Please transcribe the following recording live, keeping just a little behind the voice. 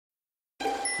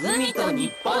海と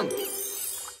日本。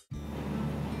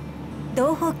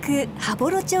道北羽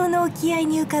幌町の沖合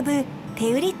に浮かぶ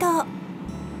天売島。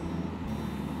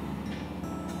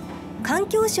環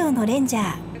境省のレンジ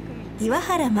ャー岩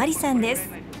原真理さんです。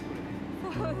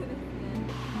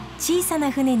小さ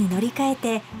な船に乗り換え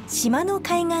て島の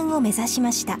海岸を目指し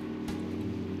ました。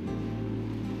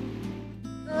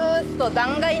ずっと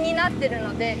断崖になってる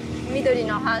ので、緑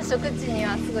の繁殖地に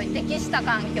はすごい適した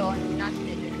環境になってる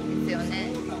んですよね。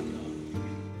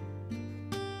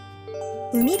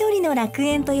海鳥の楽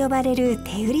園と呼ばれる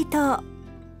天売島。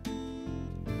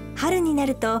春にな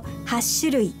ると8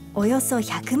種類およそ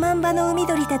100万羽の海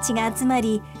鳥たちが集ま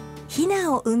り、ヒ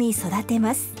ナを産み育て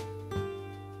ます。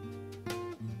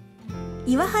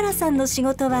岩原さんの仕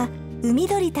事は海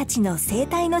鳥たちの生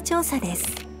態の調査です。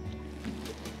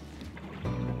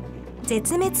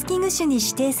絶滅危惧種に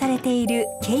指定されている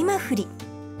ケイマフリ。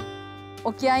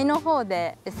沖合の方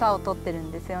で餌を取ってる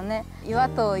んですよね。岩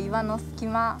と岩の隙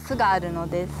間、巣があるの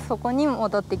で、そこに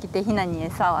戻ってきてヒナに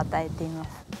餌を与えています。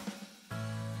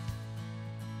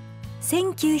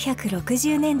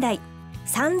1960年代、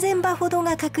3000羽ほど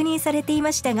が確認されてい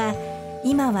ましたが、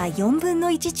今は4分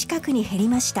の1近くに減り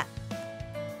ました。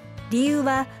理由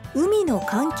は海の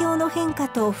環境の変化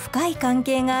と深い関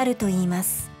係があるといいま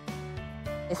す。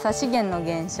餌資源の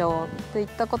減少といっ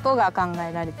たことが考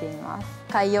えられています。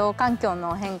海洋環境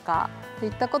の変化とい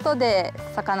ったことで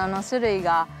魚の種類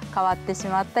が変わってし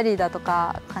まったりだと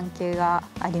か関係が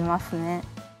ありますね。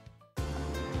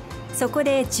そこ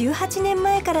で18年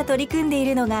前から取り組んでい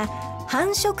るのが繁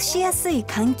殖しやすい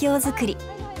環境づくり。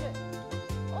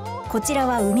こちら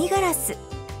はウミガラス。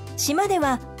島で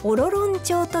はオロロン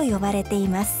鳥と呼ばれてい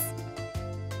ます。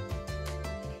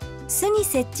巣に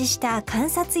設置した観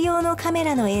察用のカメ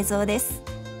ラの映像です。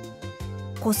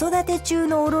子育て中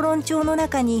のオロロン鳥の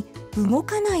中に動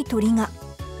かない鳥が。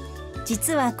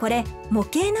実はこれ模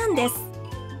型なんです。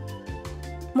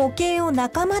模型を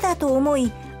仲間だと思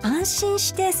い、安心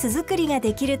して巣作りが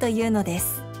できるというので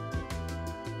す。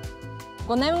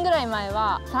5年ぐらい前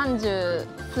は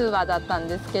30数羽だったん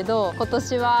ですけど、今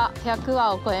年は100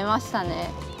羽を超えましたね。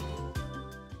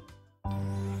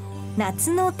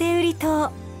夏の天売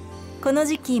島。この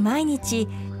時期毎日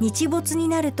日没に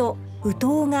なるとウ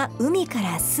トウが海か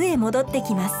ら巣へ戻って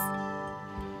きま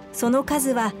す。その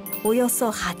数はおよそ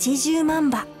80万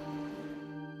羽。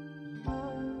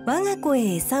我が子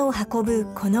へ餌を運ぶ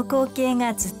この光景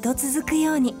がずっと続く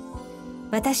ように、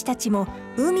私たちも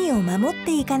海を守っ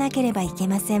ていかなければいけ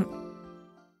ません。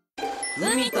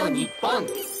海と日本。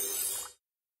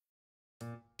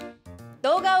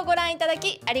動画をご覧いただ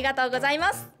きありがとうござい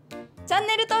ます。チャン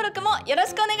ネル登録もよろ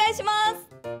しくお願いします。